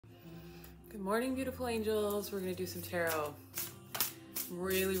Good morning, beautiful angels. We're going to do some tarot. I'm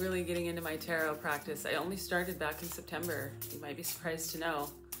really getting into my tarot practice. I only started back in September. You might be surprised to know.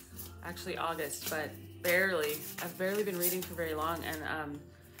 Actually August, but barely. I've barely been reading for very long, and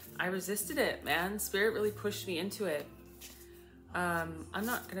I resisted it, man. Spirit really pushed me into it. I'm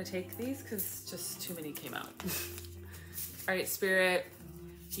not going to take these because just too many came out. All right, Spirit,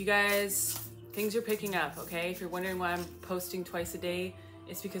 you guys, things are picking up, okay? If you're wondering why I'm posting twice a day,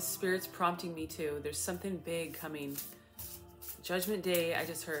 it's because Spirit's prompting me to. There's something big coming. Judgment Day, I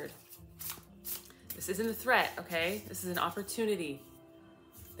just heard. This isn't a threat, okay? This is an opportunity.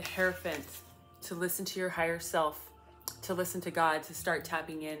 The Hierophant, to listen to your higher self, to listen to God, to start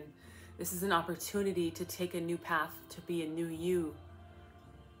tapping in. This is an opportunity to take a new path, to be a new you.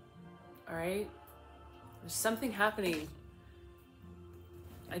 All right? There's something happening.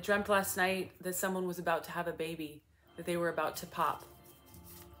 I dreamt last night that someone was about to have a baby, that they were about to pop.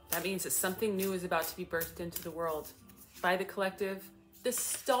 That means that something new is about to be birthed into the world by the collective. The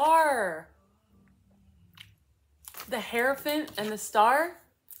star, the Hierophant and the star,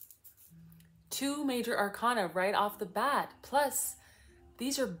 two major arcana right off the bat. Plus,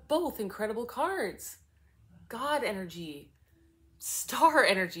 these are both incredible cards. God energy, star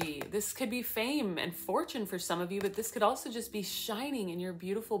energy. This could be fame and fortune for some of you, but this could also just be shining in your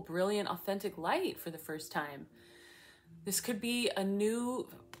beautiful, brilliant, authentic light for the first time. This could be a new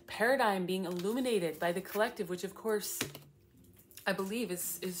paradigm being illuminated by the collective, which of course I believe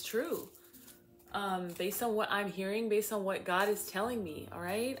is true. Based on what I'm hearing, based on what God is telling me, all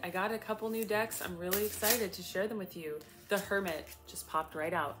right? I got a couple new decks. I'm really excited to share them with you. The Hermit just popped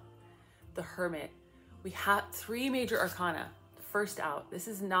right out. The Hermit. We have three major arcana. The first out. This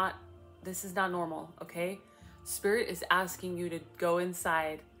is not normal, okay? Spirit is asking you to go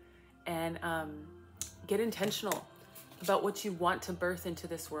inside and get intentional about what you want to birth into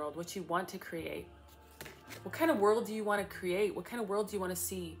this world, what you want to create. What kind of world do you want to create? What kind of world do you want to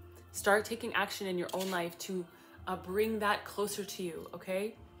see? Start taking action in your own life to bring that closer to you,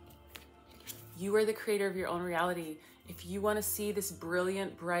 okay? You are the creator of your own reality. If you want to see this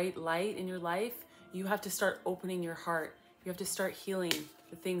brilliant, bright light in your life, you have to start opening your heart. You have to start healing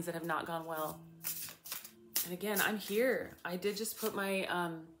the things that have not gone well. And again, I'm here. I did just put my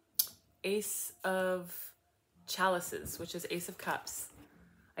Ace of Chalices, which is Ace of Cups.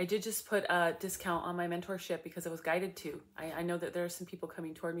 I did just put a discount on my mentorship because I was guided to. I know that there are some people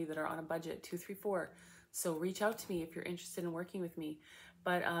coming toward me that are on a budget, 2, 3, 4. So reach out to me if you're interested in working with me.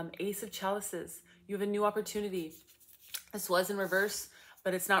 But Ace of Chalices, you have a new opportunity. This was in reverse,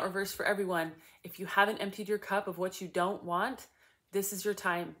 but it's not reverse for everyone. If you haven't emptied your cup of what you don't want, this is your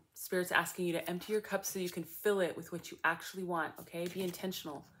time. Spirit's asking you to empty your cup so you can fill it with what you actually want, okay? Be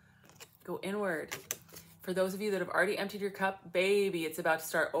intentional. Go inward. For those of you that have already emptied your cup, baby, it's about to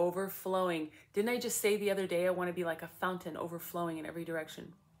start overflowing. Didn't I just say the other day I want to be like a fountain overflowing in every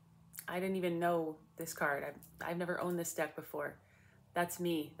direction? I didn't even know this card. I've never owned this deck before. That's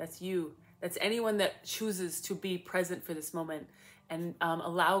me. That's you. That's anyone that chooses to be present for this moment and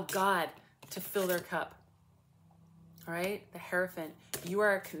allow God to fill their cup. All right? The Hierophant. You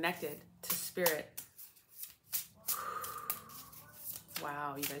are connected to Spirit.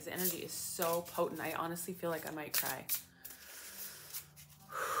 Wow, you guys, the energy is so potent. I honestly feel like I might cry.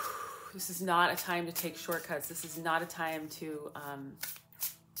 This is not a time to take shortcuts. This is not a time to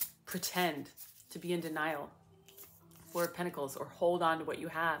pretend, to be in denial. Four of Pentacles, or hold on to what you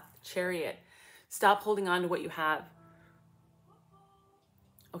have. Chariot. Stop holding on to what you have.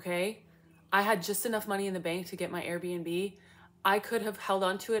 Okay? I had just enough money in the bank to get my Airbnb. I could have held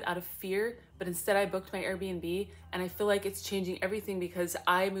on to it out of fear, but instead I booked my Airbnb, and I feel like it's changing everything because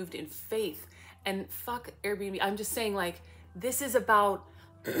I moved in faith. And fuck Airbnb. I'm just saying, like, this is about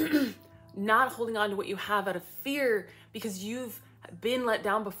not holding on to what you have out of fear because you've been let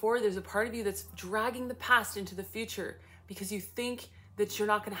down before. There's a part of you that's dragging the past into the future because you think that you're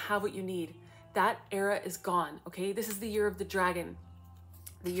not going to have what you need. That era is gone, okay? This is the year of the dragon,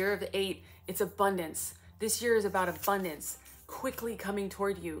 the year of the 8. It's abundance. This year is about abundance quickly coming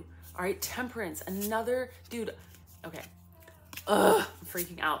toward you. All right, Temperance, another dude. Okay, I'm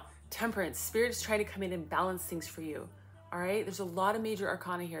freaking out. Temperance, Spirit is trying to come in and balance things for you. All right, there's a lot of major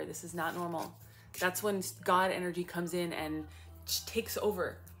arcana here. This is not normal. That's when God energy comes in and takes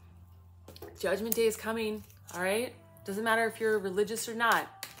over. Judgment Day is coming. All right, doesn't matter if you're religious or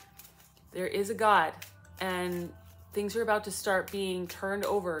not. There is a God, and things are about to start being turned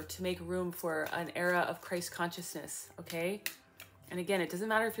over to make room for an era of Christ consciousness. Okay. And again, it doesn't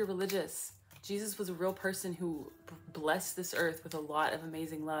matter if you're religious. Jesus was a real person who blessed this earth with a lot of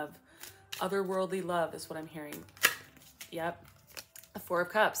amazing love. Otherworldly love is what I'm hearing. Yep. The Four of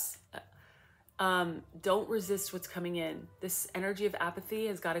Cups. Don't resist what's coming in. This energy of apathy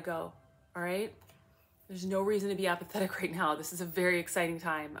has got to go. All right. There's no reason to be apathetic right now. This is a very exciting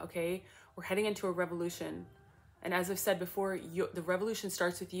time. Okay. We're heading into a revolution. And as I've said before, the revolution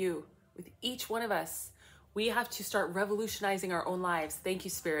starts with you, with each one of us. We have to start revolutionizing our own lives. Thank you,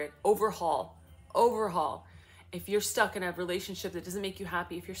 Spirit. Overhaul. Overhaul. If you're stuck in a relationship that doesn't make you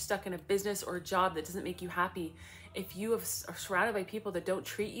happy, if you're stuck in a business or a job that doesn't make you happy, if you are surrounded by people that don't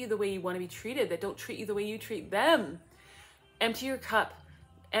treat you the way you want to be treated, that don't treat you the way you treat them, empty your cup.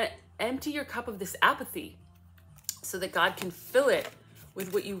 Empty your cup of this apathy so that God can fill it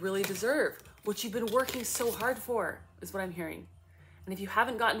with what you really deserve, what you've been working so hard for, is what I'm hearing. And if you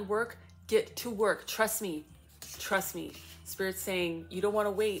haven't gotten to work, get to work. Trust me. Trust me. Spirit's saying you don't want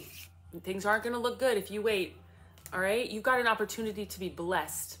to wait. Things aren't going to look good if you wait. All right? You've got an opportunity to be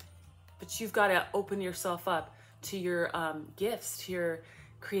blessed, but you've got to open yourself up to your gifts, to your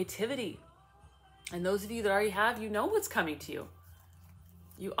creativity. And those of you that already have, you know what's coming to you.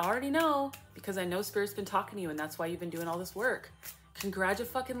 You already know, because I know Spirit's been talking to you, and that's why you've been doing all this work.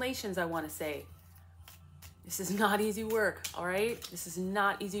 Congratulations, I want to say. This is not easy work, all right? This is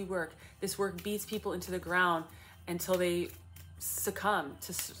not easy work. This work beats people into the ground until they succumb,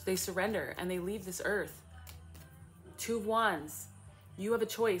 they surrender, and they leave this earth. Two of Wands. You have a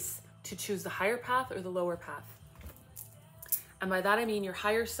choice to choose the higher path or the lower path. And by that I mean your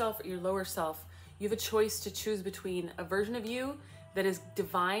higher self or your lower self. You have a choice to choose between a version of you that is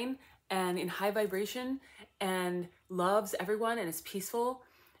divine and in high vibration and loves everyone and is peaceful,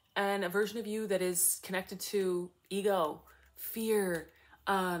 and a version of you that is connected to ego, fear,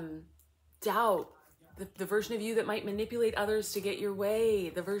 doubt, the version of you that might manipulate others to get your way,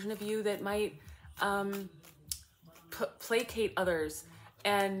 the version of you that might placate others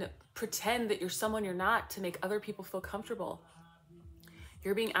and pretend that you're someone you're not to make other people feel comfortable.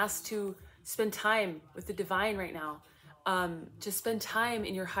 You're being asked to spend time with the divine right now. To spend time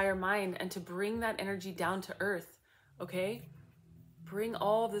in your higher mind and to bring that energy down to earth, okay? Bring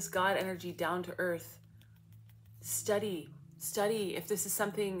all of this God energy down to earth. Study if this is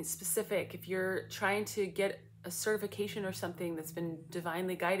something specific. If you're trying to get a certification or something that's been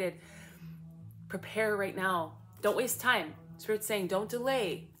divinely guided, prepare right now. Don't waste time. Spirit's saying don't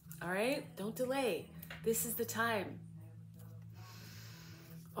delay, all right? Don't delay. This is the time.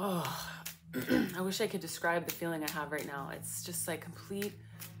 Oh, I wish I could describe the feeling I have right now. It's just like complete,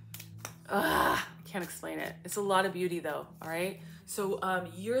 I can't explain it. It's a lot of beauty though, all right? So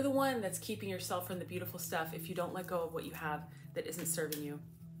you're the one that's keeping yourself from the beautiful stuff if you don't let go of what you have that isn't serving you.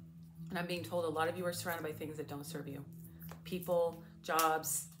 And I'm being told a lot of you are surrounded by things that don't serve you. People,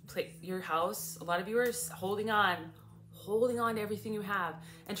 jobs, your house. A lot of you are holding on to everything you have.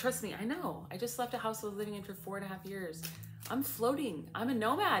 And trust me, I know. I just left a house I was living in for 4.5 years. I'm floating. I'm a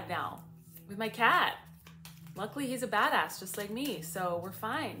nomad now with my cat. Luckily, he's a badass just like me, so we're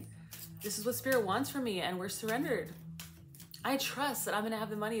fine. This is what Spirit wants from me, and we're surrendered. I trust that I'm gonna have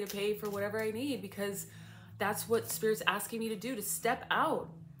the money to pay for whatever I need because that's what Spirit's asking me to do, to step out.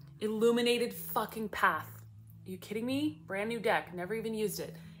 Illuminated fucking path. Are you kidding me? Brand new deck, never even used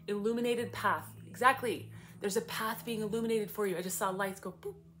it. Illuminated path, exactly. There's a path being illuminated for you. I just saw lights go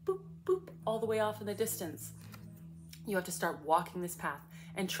boop, boop, boop, all the way off in the distance. You have to start walking this path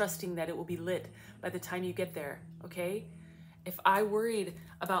and trusting that it will be lit by the time you get there, okay? If I worried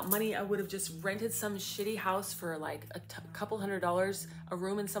about money, I would have just rented some shitty house for like a couple $100 a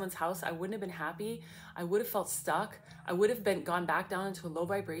room in someone's house. I wouldn't have been happy. I would have felt stuck. I would have gone back down into a low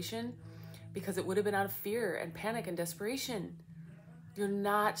vibration because it would have been out of fear and panic and desperation. You're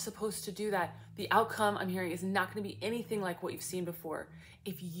not supposed to do that. The outcome I'm hearing is not going to be anything like what you've seen before.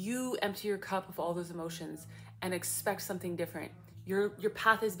 If you empty your cup of all those emotions and expect something different, your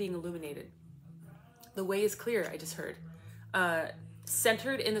path is being illuminated. The way is clear, I just heard.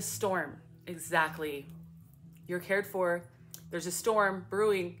 Centered in the storm. Exactly. You're cared for. There's a storm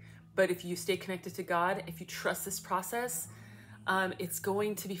brewing, but if you stay connected to God, if you trust this process, it's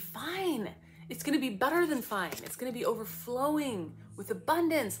going to be fine. It's going to be better than fine. It's going to be overflowing with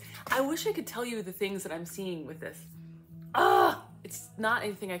abundance. I wish I could tell you the things that I'm seeing with this. It's not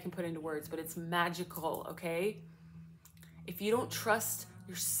anything I can put into words, but it's magical, okay? If you don't trust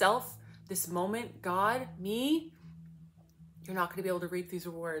yourself, this moment, God, me, you're not going to be able to reap these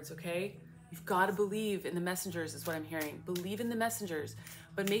rewards, okay? You've got to believe in the messengers is what I'm hearing. Believe in the messengers,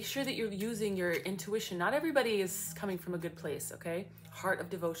 but make sure that you're using your intuition. Not everybody is coming from a good place, okay? Heart of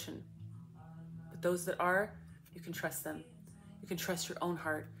devotion. But those that are, you can trust them. You can trust your own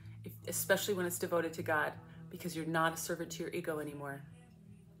heart, especially when it's devoted to God, because you're not a servant to your ego anymore,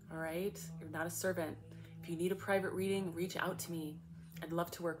 all right? You're not a servant. If you need a private reading, reach out to me. I'd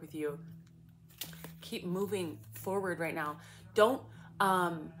love to work with you. keep moving forward right now. Don't,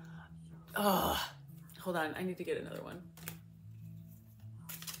 hold on. I need to get another one.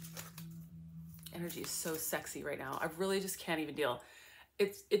 Energy is so sexy right now. I really just can't even deal.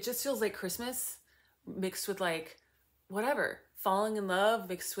 It just feels like Christmas mixed with like, whatever, falling in love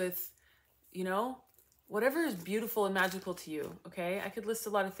mixed with, you know, whatever is beautiful and magical to you. Okay. I could list a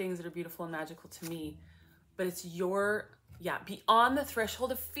lot of things that are beautiful and magical to me, but it's your, yeah, beyond the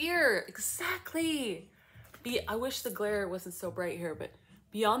threshold of fear. Exactly. I wish the glare wasn't so bright here, but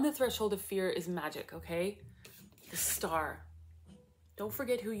beyond the threshold of fear is magic. Okay. The star. Don't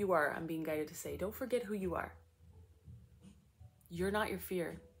forget who you are. I'm being guided to say, don't forget who you are. You're not your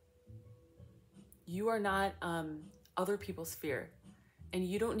fear. You are not other people's fear. And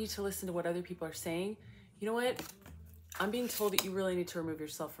you don't need to listen to what other people are saying. You know what? I'm being told that you really need to remove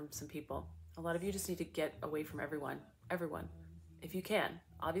yourself from some people. A lot of you just need to get away from everyone, if you can.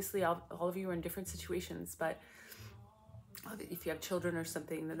 Obviously, all of you are in different situations, but if you have children or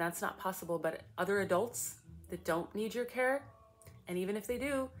something, then that's not possible. But other adults that don't need your care, and even if they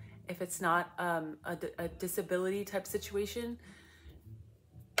do, if it's not a disability type situation,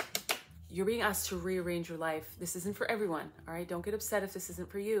 you're being asked to rearrange your life. This isn't for everyone, all right? Don't get upset if this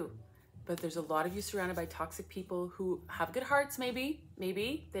isn't for you. But there's a lot of you surrounded by toxic people who have good hearts, maybe.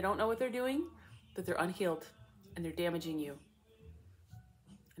 They don't know what they're doing, but they're unhealed and they're damaging you.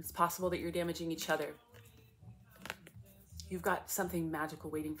 It's possible that you're damaging each other. You've got something magical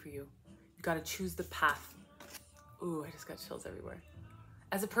waiting for you. You've got to choose the path. Ooh, I just got chills everywhere.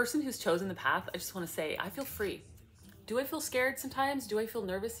 As a person who's chosen the path, I just want to say, I feel free. Do I feel scared sometimes? Do I feel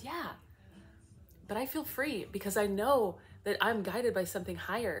nervous? Yeah. But I feel free because I know that I'm guided by something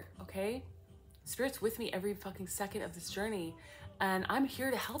higher, okay? Spirit's with me every fucking second of this journey, and I'm here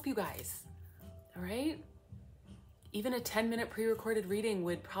to help you guys, all right? Even a 10-minute pre-recorded reading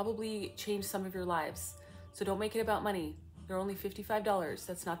would probably change some of your lives. So don't make it about money. They're only $55.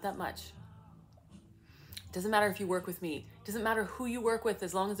 That's not that much. It doesn't matter if you work with me. It doesn't matter who you work with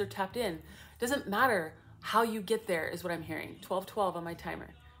as long as they're tapped in. It doesn't matter how you get there is what I'm hearing. 12-12 on my timer.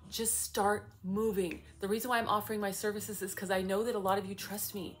 Just start moving. The reason why I'm offering my services is because I know that a lot of you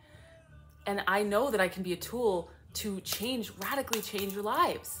trust me. And I know that I can be a tool to radically change your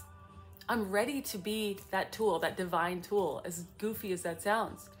lives. I'm ready to be that tool, that divine tool, as goofy as that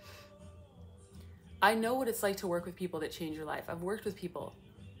sounds. I know what it's like to work with people that change your life. I've worked with people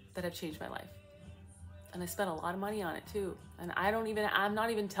that have changed my life. And I spent a lot of money on it too. And I'm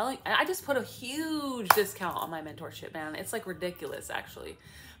not even telling, I just put a huge discount on my mentorship, man. It's like ridiculous actually.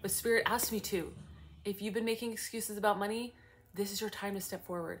 But Spirit asked me to. If you've been making excuses about money, this is your time to step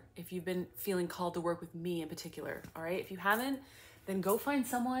forward. If you've been feeling called to work with me in particular, all right? If you haven't, then go find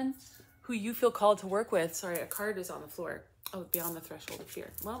someone who you feel called to work with. Sorry, a card is on the floor. Oh, beyond the threshold of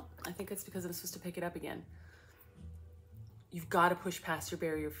fear. Well, I think it's because I'm supposed to pick it up again. You've got to push past your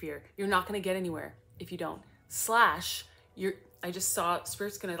barrier of fear. You're not going to get anywhere if you don't. I just saw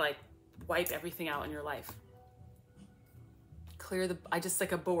Spirit's going to like wipe everything out in your life.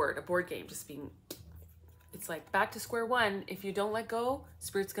 Like a board game, just being, it's like back to square one. If you don't let go,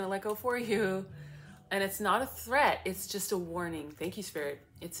 Spirit's going to let go for you. And it's not a threat. It's just a warning. Thank you, Spirit.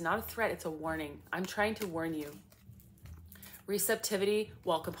 It's not a threat. It's a warning. I'm trying to warn you. Receptivity,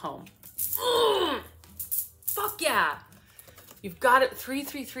 welcome home. Fuck yeah. You've got it.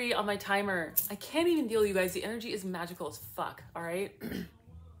 333 on my timer. I can't even deal, you guys. The energy is magical as fuck. All right.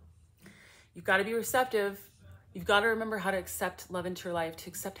 You've got to be receptive. You've got to remember how to accept love into your life, to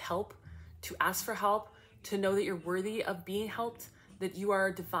accept help, to ask for help, to know that you're worthy of being helped, that you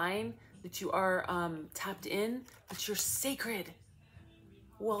are divine, that you are tapped in, that you're sacred.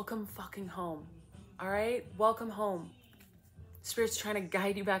 Welcome fucking home. All right. Welcome home. Spirit's trying to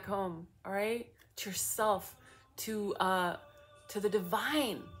guide you back home. All right. To yourself, to the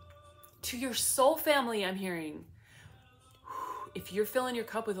divine, to your soul family. I'm hearing. If you're filling your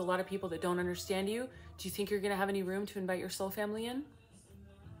cup with a lot of people that don't understand you, do you think you're going to have any room to invite your soul family in?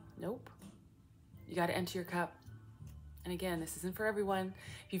 Nope. You got to empty your cup. And again, this isn't for everyone.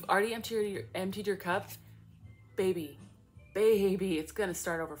 If you've already emptied your cup, baby, it's going to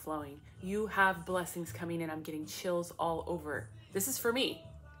start overflowing. You have blessings coming in. I'm getting chills all over. This is for me.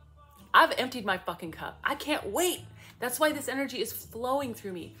 I've emptied my fucking cup. I can't wait. That's why this energy is flowing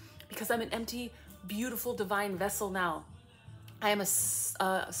through me, because I'm an empty, beautiful, divine vessel now. I am a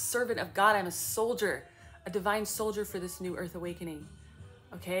servant of God. I'm a soldier, a divine soldier for this new earth awakening.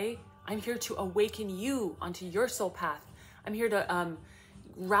 Okay? I'm here to awaken you onto your soul path. I'm here to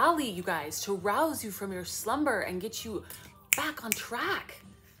rally you guys, to rouse you from your slumber and get you back on track.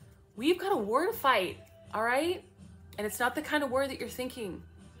 We've got a war to fight, all right? And it's not the kind of war that you're thinking.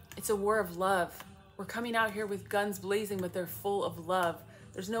 It's a war of love. We're coming out here with guns blazing, but they're full of love.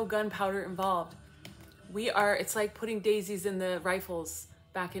 There's no gunpowder involved. It's like putting daisies in the rifles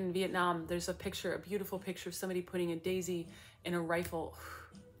back in Vietnam. There's a picture, a beautiful picture of somebody putting a daisy in a rifle.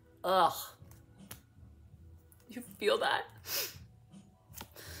 Ugh. You feel that?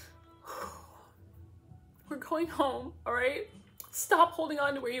 We're going home, all right? Stop holding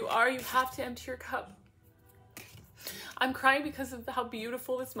on to where you are. You have to empty your cup. I'm crying because of how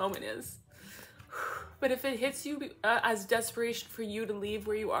beautiful this moment is. But if it hits you as desperation for you to leave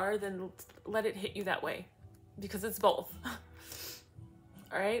where you are, then let it hit you that way, because it's both.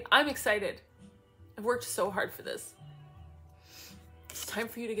 All right? I'm excited. I've worked so hard for this. It's time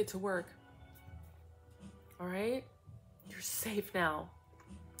for you to get to work. All right? You're safe now.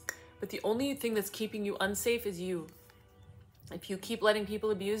 But the only thing that's keeping you unsafe is you. If you keep letting people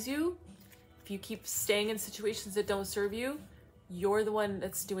abuse you, if you keep staying in situations that don't serve you, you're the one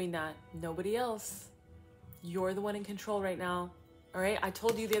that's doing that. Nobody else. You're the one in control right now. All right? I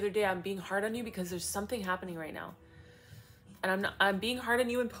told you the other day I'm being hard on you because there's something happening right now. And I'm being hard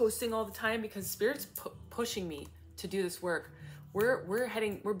on you and posting all the time because Spirit's pushing me to do this work.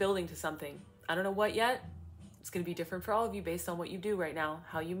 We're building to something. I don't know what yet. It's going to be different for all of you based on what you do right now,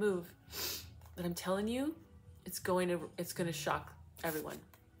 how you move. But I'm telling you, it's going to shock everyone.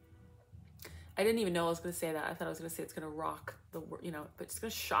 I didn't even know I was going to say that. I thought I was going to say it's going to rock the world, but it's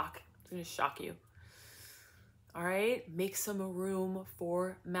going to shock. It's going to shock you. All right? Make some room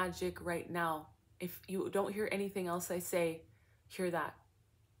for magic right now. If you don't hear anything else I say, hear that.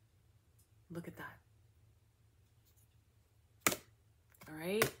 Look at that. All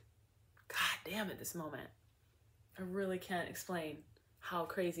right? God damn it, this moment. I really can't explain how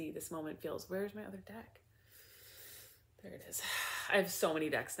crazy this moment feels. Where's my other deck? There it is. I have so many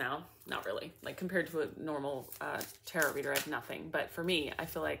decks now. Not really. Like compared to a normal tarot reader, I have nothing. But for me, I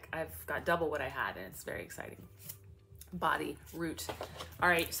feel like I've got double what I had, and it's very exciting. Body, root. All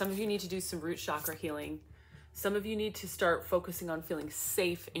right, some of you need to do some root chakra healing. Some of you need to start focusing on feeling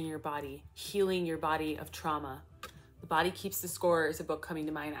safe in your body, healing your body of trauma. The Body Keeps the Score is a book coming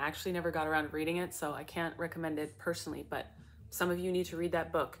to mind. I actually never got around to reading it, so I can't recommend it personally, but some of you need to read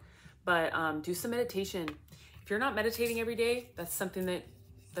that book. But do some meditation. If you're not meditating every day, that's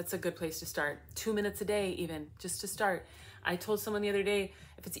a good place to start. 2 minutes a day even, just to start. I told someone the other day,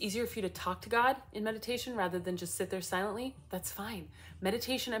 if it's easier for you to talk to God in meditation rather than just sit there silently, that's fine.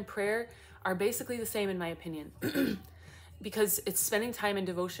 Meditation and prayer are basically the same in my opinion, because it's spending time in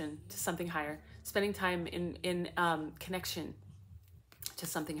devotion to something higher, spending time in connection to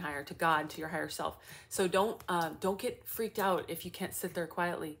something higher, to God, to your higher self. So don't get freaked out if you can't sit there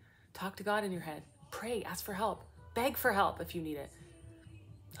quietly. Talk to God in your head. Pray, ask for help, beg for help if you need it.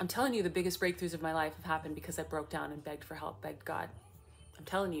 I'm telling you, the biggest breakthroughs of my life have happened because I broke down and begged for help, begged God. I'm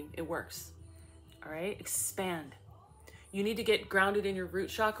telling you, it works. All right? Expand. You need to get grounded in your root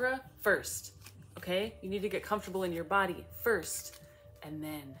chakra first, okay? You need to get comfortable in your body first, and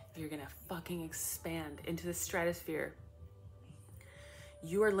then you're gonna fucking expand into the stratosphere.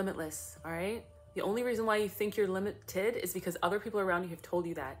 You are limitless, all right? The only reason why you think you're limited is because other people around you have told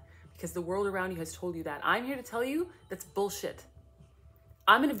you that, because the world around you has told you that. I'm here to tell you that's bullshit.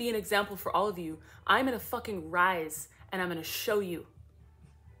 I'm going to be an example for all of you. I'm going to fucking rise, and I'm going to show you.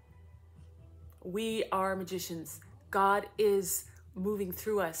 We are magicians. God is moving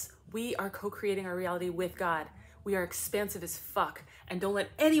through us. We are co-creating our reality with God. We are expansive as fuck, and don't let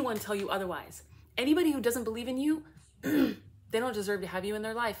anyone tell you otherwise. Anybody who doesn't believe in you, they don't deserve to have you in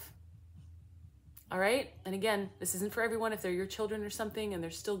their life. All right? And again, this isn't for everyone. If they're your children or something and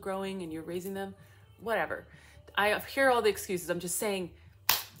they're still growing and you're raising them, whatever. I hear all the excuses. I'm just saying,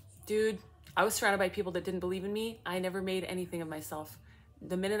 dude, I was surrounded by people that didn't believe in me. I never made anything of myself.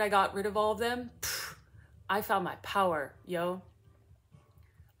 The minute I got rid of all of them, I found my power, yo.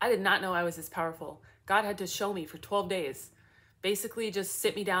 I did not know I was this powerful. God had to show me for 12 days. Basically just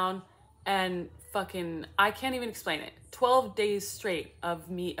sit me down and fucking, I can't even explain it. 12 days straight of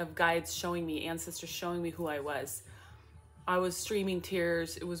guides showing me, ancestors showing me who I was. I was streaming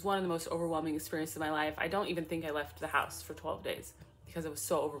tears. It was one of the most overwhelming experiences of my life. I don't even think I left the house for 12 days because I was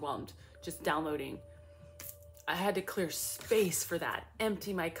so overwhelmed, just downloading. I had to clear space for that,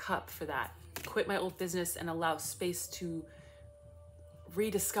 empty my cup for that, quit my old business and allow space to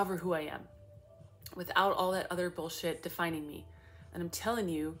rediscover who I am without all that other bullshit defining me. And I'm telling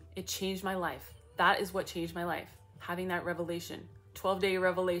you, it changed my life. That is what changed my life. Having that revelation, 12-day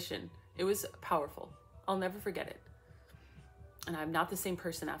revelation. It was powerful. I'll never forget it. And I'm not the same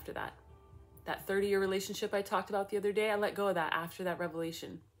person after that. That 30-year relationship I talked about the other day, I let go of that after that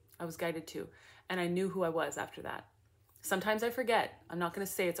revelation I was guided to. And I knew who I was after that. Sometimes I forget. I'm not going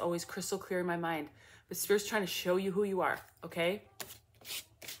to say it's always crystal clear in my mind, but Spirit's trying to show you who you are, okay?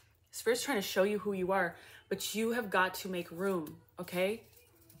 Spirit's trying to show you who you are, but you have got to make room, okay?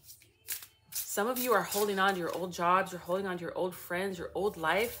 Some of you are holding on to your old jobs, you're holding on to your old friends, your old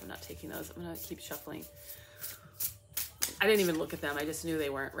life. I'm not taking those. I'm going to keep shuffling. I didn't even look at them. I just knew they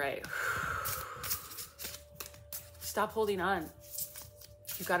weren't right. Stop holding on.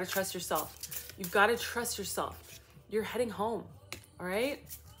 You've got to trust yourself. You've got to trust yourself. You're heading home, all right?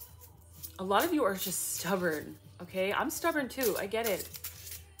 A lot of you are just stubborn, okay? I'm stubborn too. I get it.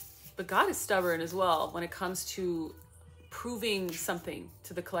 But God is stubborn as well when it comes to proving something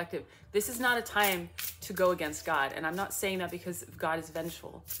to the collective. This is not a time to go against God. And I'm not saying that because God is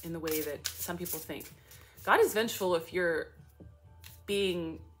vengeful in the way that some people think. God is vengeful if you're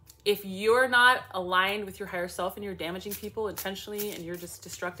not aligned with your higher self and you're damaging people intentionally and you're just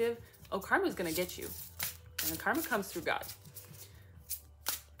destructive. Oh, karma is going to get you. And the karma comes through God.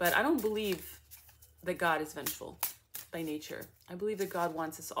 But I don't believe that God is vengeful by nature. I believe that God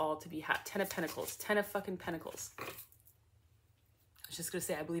wants us all to be 10 of Pentacles, 10 of fucking Pentacles. I was just going to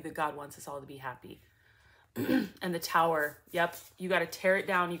say, I believe that God wants us all to be happy. And the Tower. Yep. You got to tear it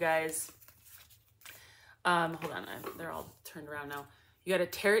down, you guys. Hold on. They're all turned around now. You got to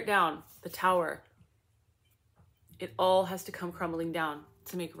tear it down. The Tower. It all has to come crumbling down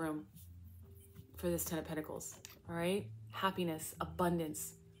to make room for this 10 of Pentacles. All right. Happiness,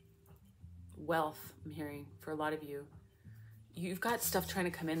 abundance, wealth. I'm hearing for a lot of you. You've got stuff trying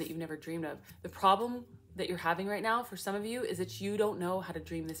to come in that you've never dreamed of. The problem that you're having right now for some of you is that you don't know how to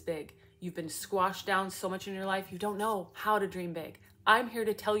dream this big. You've been squashed down so much in your life. You don't know how to dream big. I'm here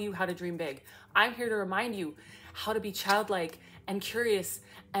to tell you how to dream big. I'm here to remind you how to be childlike and curious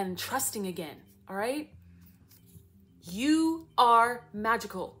and trusting again. All right? You are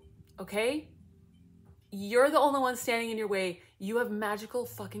magical. Okay? You're the only one standing in your way. You have magical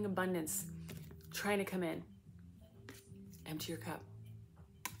fucking abundance trying to come in. Empty your cup.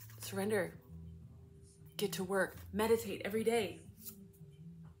 Surrender. Get to work. Meditate every day.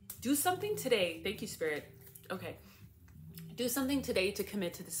 Do something today. Thank you, Spirit. Okay. Do something today to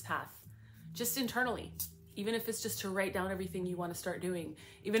commit to this path. Just internally. Even if it's just to write down everything you want to start doing.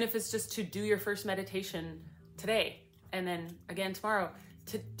 Even if it's just to do your first meditation today. And then again tomorrow.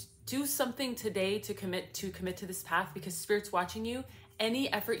 To do something today to commit to this path, because Spirit's watching you.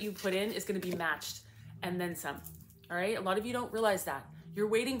 Any effort you put in is going to be matched. And then some. All right? A lot of you don't realize that. You're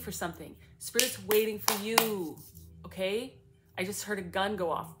waiting for something. Spirit's waiting for you. Okay? I just heard a gun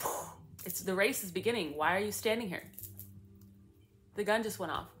go off. The race is beginning. Why are you standing here? The gun just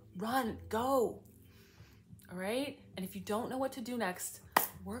went off. Run. Go. All right? And if you don't know what to do next,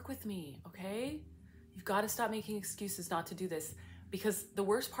 work with me. Okay? You've got to stop making excuses not to do this. Because the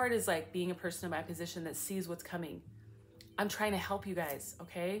worst part is like being a person in my position that sees what's coming. I'm trying to help you guys.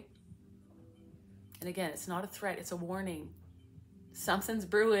 Okay? And again, it's not a threat. It's a warning. Something's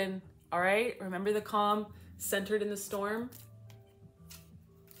brewing. All right? Remember the calm, centered in the storm?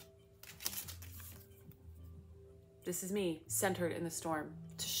 This is me, centered in the storm,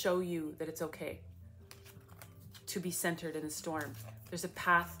 to show you that it's okay to be centered in the storm. There's a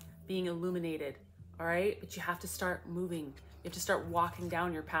path being illuminated, all right? But you have to start moving. You have to start walking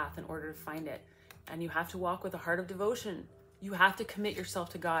down your path in order to find it. And you have to walk with a heart of devotion. You have to commit yourself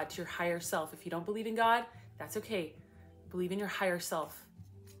to God, to your higher self. If you don't believe in God, that's okay. Believe in your higher self.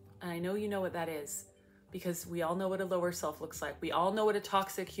 And I know you know what that is, because we all know what a lower self looks like. We all know what a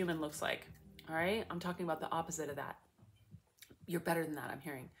toxic human looks like. All right? I'm talking about the opposite of that. You're better than that, I'm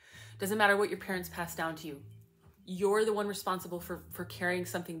hearing. Doesn't matter what your parents passed down to you. You're the one responsible for carrying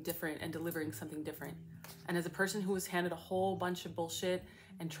something different and delivering something different. And as a person who was handed a whole bunch of bullshit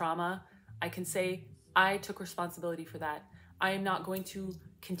and trauma, I can say I took responsibility for that. I am not going to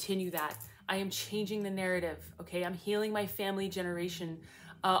continue that. I am changing the narrative, okay? I'm healing my family generation,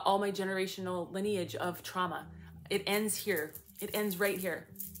 all my generational lineage of trauma. It ends here. It ends right here.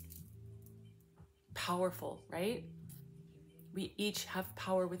 Powerful, right? We each have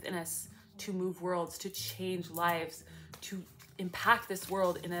power within us to move worlds, to change lives, to impact this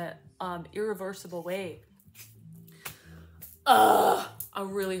world in a irreversible way. I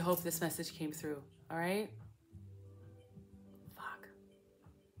really hope this message came through, all right? Fuck.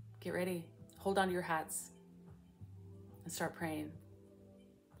 Get ready. Hold on to your hats and start praying,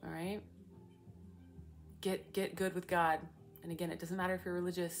 all right? Get good with God. And again, it doesn't matter if you're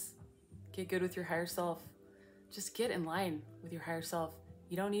religious. Get good with your higher self. Just get in line with your higher self.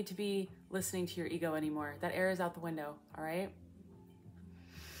 You don't need to be listening to your ego anymore. That air is out the window, all right?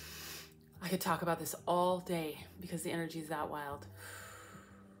 I could talk about this all day because the energy is that wild.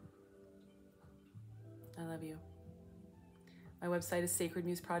 I love you. My website is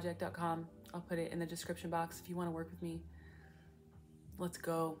sacredmuseproject.com. I'll put it in the description box if you want to work with me. Let's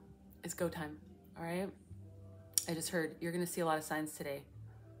go. It's go time. All right? I just heard you're going to see a lot of signs today.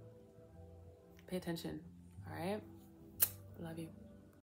 Pay attention. All right? Love you.